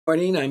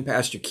Morning, I'm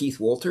Pastor Keith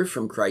Wolter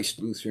from Christ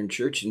Lutheran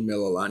Church in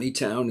Mililani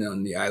Town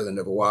on the island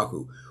of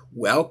Oahu.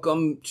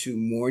 Welcome to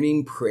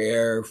morning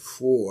prayer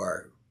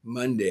for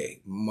Monday,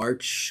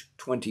 March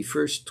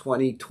 21st,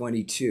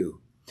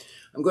 2022.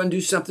 I'm going to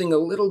do something a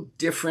little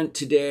different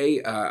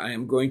today. I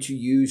am going to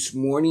use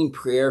morning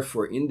prayer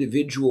for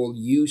individual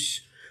use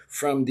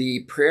from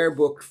the prayer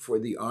book for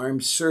the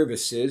armed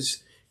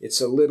services. It's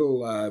a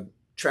little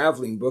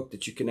traveling book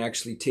that you can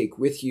actually take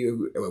with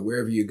you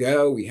wherever you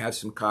go. We have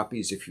some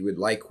copies. If you would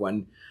like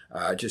one,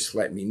 just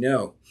let me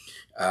know.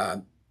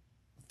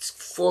 It's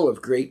full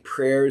of great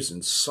prayers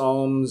and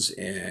psalms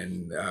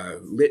and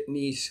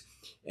litanies,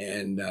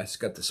 and it's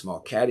got the small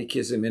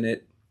catechism in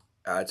it.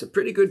 It's a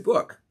pretty good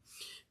book.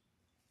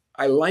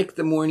 I like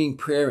the morning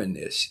prayer in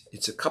this.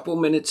 It's a couple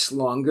minutes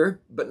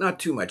longer, but not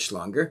too much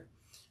longer.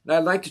 And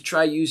I'd like to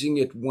try using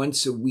it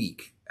once a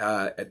week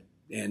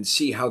and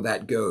see how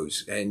that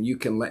goes. And you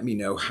can let me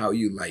know how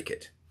you like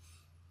it.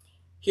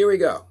 Here we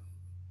go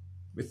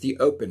with the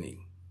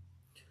opening.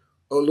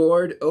 O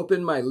Lord,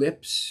 open my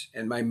lips,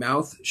 and my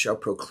mouth shall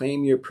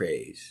proclaim your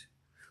praise.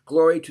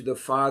 Glory to the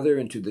Father,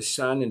 and to the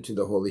Son, and to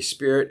the Holy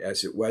Spirit,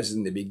 as it was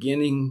in the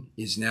beginning,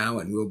 is now,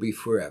 and will be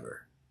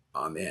forever.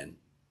 Amen.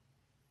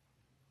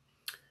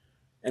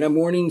 And a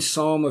morning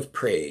psalm of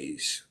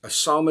praise, a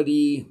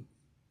psalmody,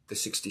 the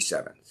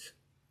 67th.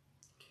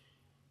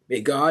 May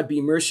God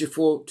be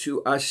merciful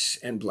to us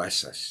and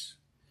bless us.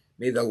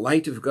 May the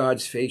light of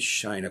God's face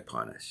shine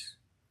upon us.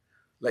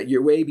 Let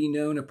your way be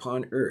known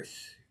upon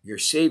earth, your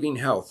saving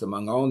health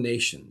among all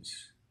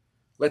nations.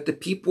 Let the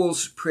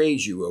peoples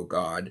praise you, O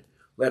God.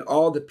 Let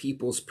all the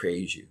peoples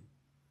praise you.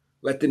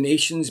 Let the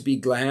nations be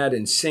glad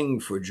and sing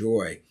for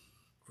joy,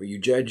 for you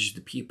judge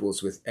the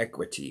peoples with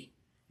equity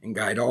and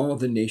guide all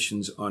the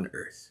nations on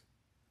earth.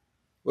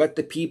 Let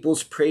the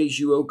peoples praise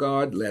you, O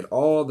God. Let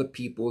all the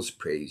peoples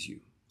praise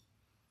you.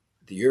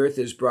 The earth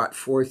has brought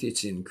forth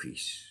its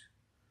increase.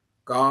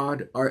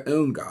 God, our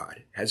own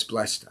God, has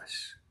blessed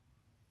us.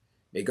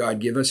 May God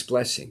give us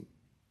blessing,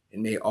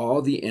 and may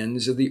all the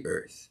ends of the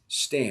earth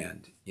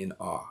stand in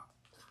awe.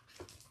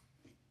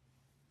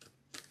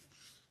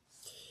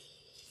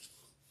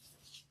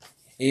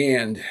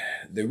 And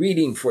the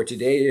reading for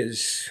today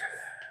is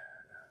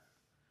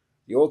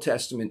the Old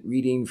Testament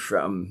reading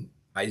from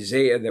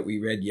Isaiah that we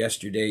read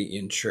yesterday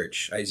in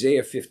church.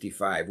 Isaiah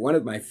 55, one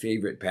of my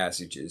favorite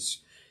passages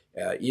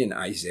in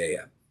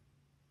Isaiah.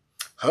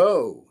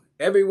 Ho,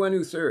 everyone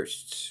who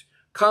thirsts,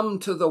 come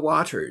to the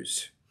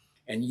waters,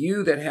 and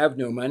you that have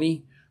no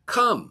money,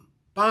 come,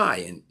 buy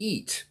and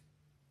eat.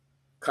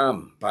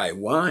 Come, buy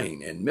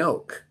wine and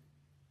milk,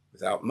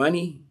 without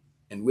money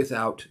and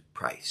without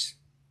price.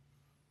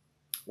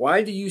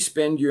 Why do you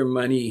spend your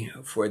money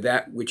for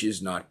that which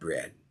is not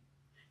bread,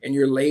 and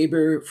your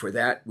labor for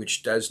that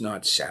which does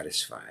not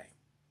satisfy?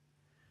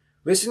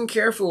 Listen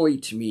carefully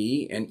to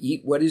me and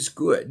eat what is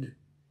good,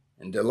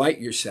 and delight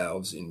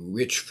yourselves in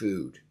rich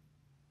food.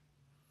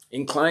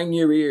 Incline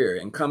your ear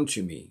and come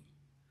to me.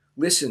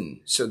 Listen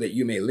so that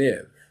you may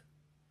live.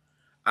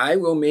 I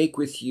will make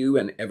with you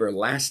an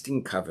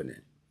everlasting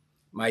covenant,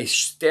 my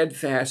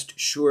steadfast,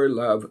 sure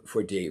love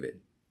for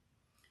David.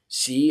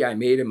 See, I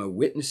made him a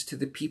witness to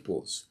the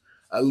peoples,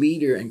 a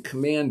leader and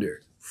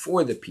commander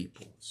for the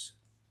peoples.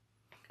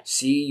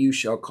 See, you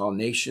shall call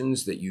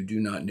nations that you do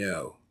not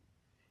know,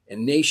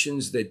 and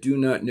nations that do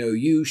not know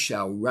you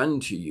shall run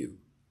to you,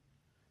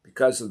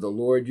 because of the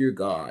Lord your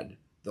God,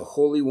 the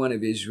Holy One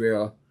of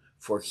Israel,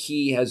 for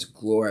he has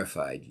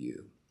glorified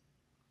you.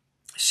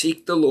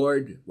 Seek the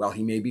Lord while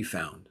he may be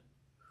found.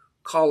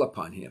 Call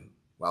upon him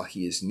while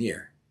he is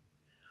near.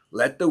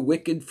 Let the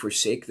wicked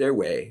forsake their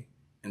way,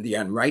 and the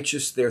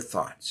unrighteous their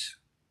thoughts.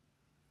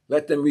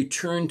 Let them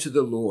return to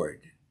the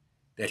Lord,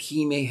 that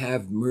he may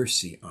have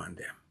mercy on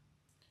them,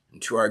 and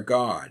to our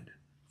God,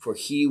 for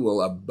he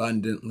will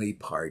abundantly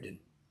pardon.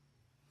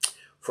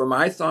 For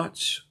my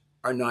thoughts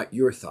are not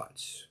your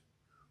thoughts,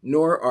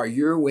 nor are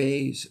your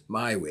ways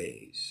my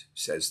ways,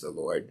 says the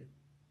Lord.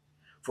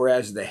 For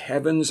as the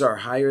heavens are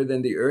higher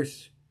than the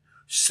earth,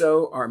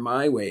 so are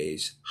my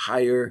ways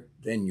higher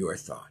than your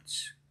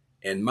thoughts,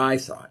 and my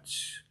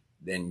thoughts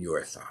than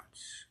your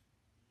thoughts.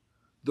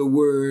 The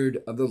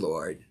word of the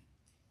Lord.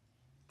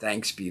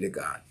 Thanks be to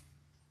God.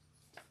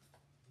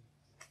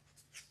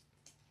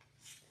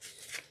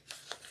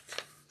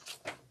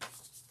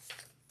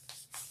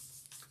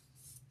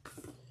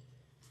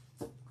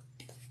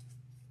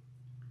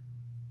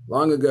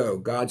 Long ago,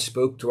 God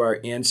spoke to our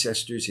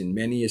ancestors in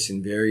many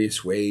and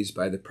various ways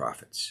by the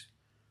prophets.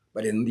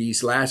 But in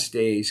these last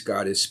days,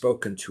 God has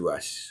spoken to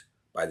us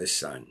by the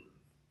Son.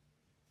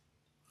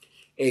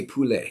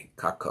 Epule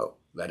kako,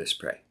 let us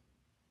pray.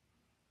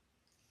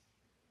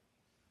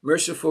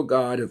 Merciful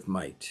God of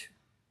might,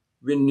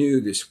 renew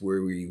this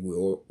weary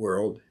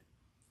world,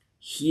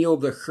 heal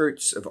the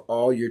hurts of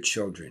all your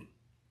children,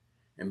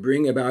 and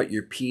bring about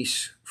your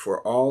peace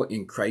for all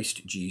in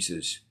Christ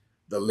Jesus,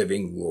 the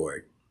living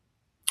Lord.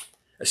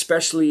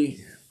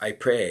 Especially, I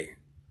pray,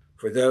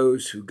 for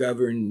those who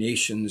govern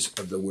nations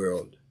of the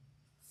world,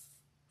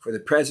 for the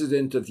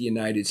President of the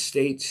United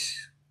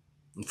States,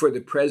 and for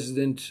the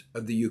President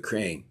of the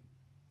Ukraine,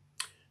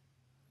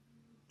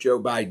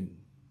 Joe Biden,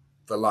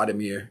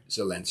 Volodymyr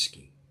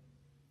Zelensky,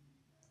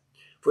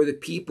 for the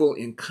people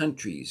in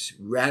countries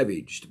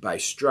ravaged by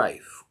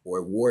strife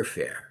or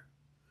warfare,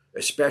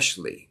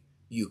 especially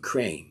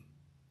Ukraine,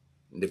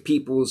 and the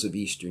peoples of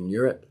Eastern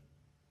Europe,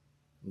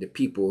 and the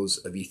peoples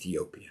of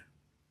Ethiopia.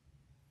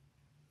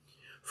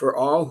 For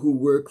all who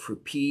work for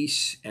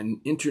peace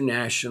and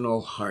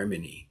international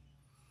harmony,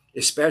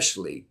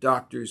 especially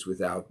Doctors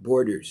Without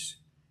Borders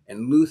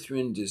and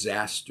Lutheran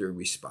Disaster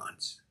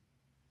Response.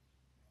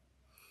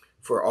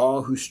 For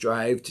all who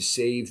strive to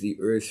save the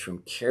earth from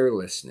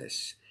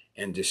carelessness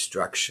and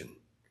destruction.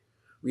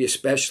 We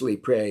especially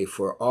pray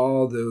for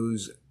all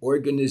those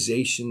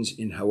organizations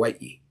in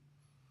Hawaii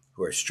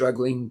who are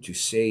struggling to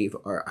save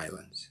our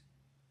islands.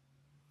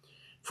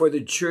 For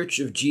the Church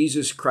of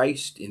Jesus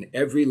Christ in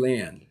every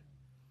land,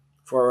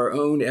 for our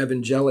own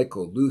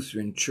evangelical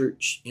Lutheran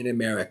Church in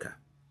America,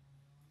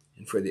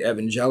 and for the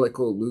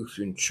Evangelical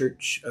Lutheran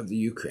Church of the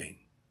Ukraine.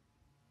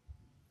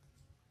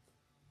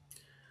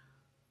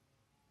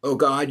 O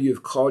God, you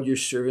have called your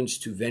servants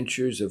to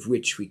ventures of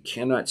which we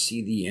cannot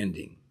see the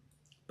ending,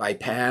 by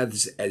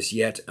paths as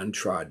yet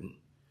untrodden,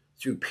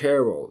 through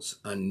perils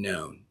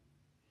unknown.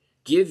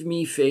 Give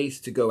me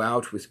faith to go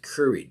out with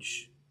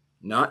courage,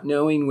 not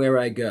knowing where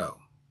I go,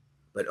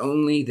 but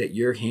only that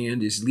your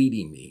hand is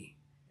leading me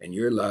and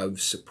your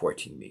love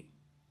supporting me.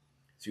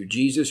 Through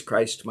Jesus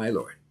Christ my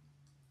Lord.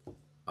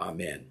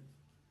 Amen.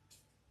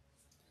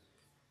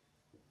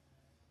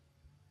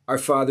 Our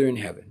Father in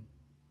heaven,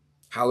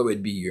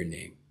 hallowed be your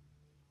name.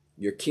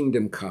 Your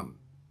kingdom come,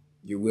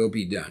 your will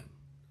be done,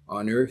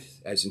 on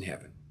earth as in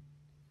heaven.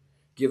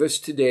 Give us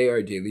today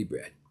our daily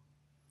bread.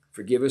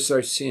 Forgive us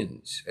our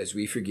sins as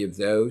we forgive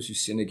those who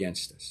sin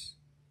against us.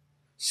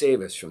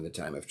 Save us from the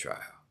time of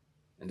trial,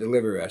 and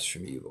deliver us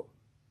from evil.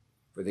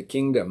 For the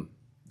kingdom,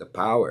 the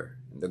power,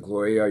 and the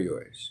glory are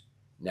yours,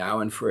 now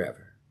and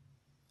forever.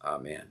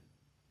 Amen.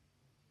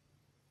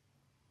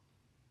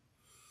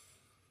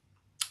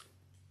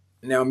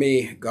 Now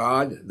may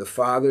God, the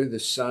Father, the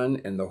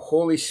Son, and the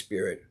Holy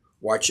Spirit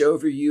watch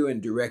over you and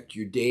direct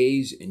your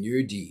days and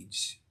your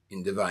deeds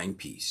in divine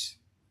peace.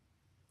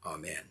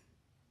 Amen.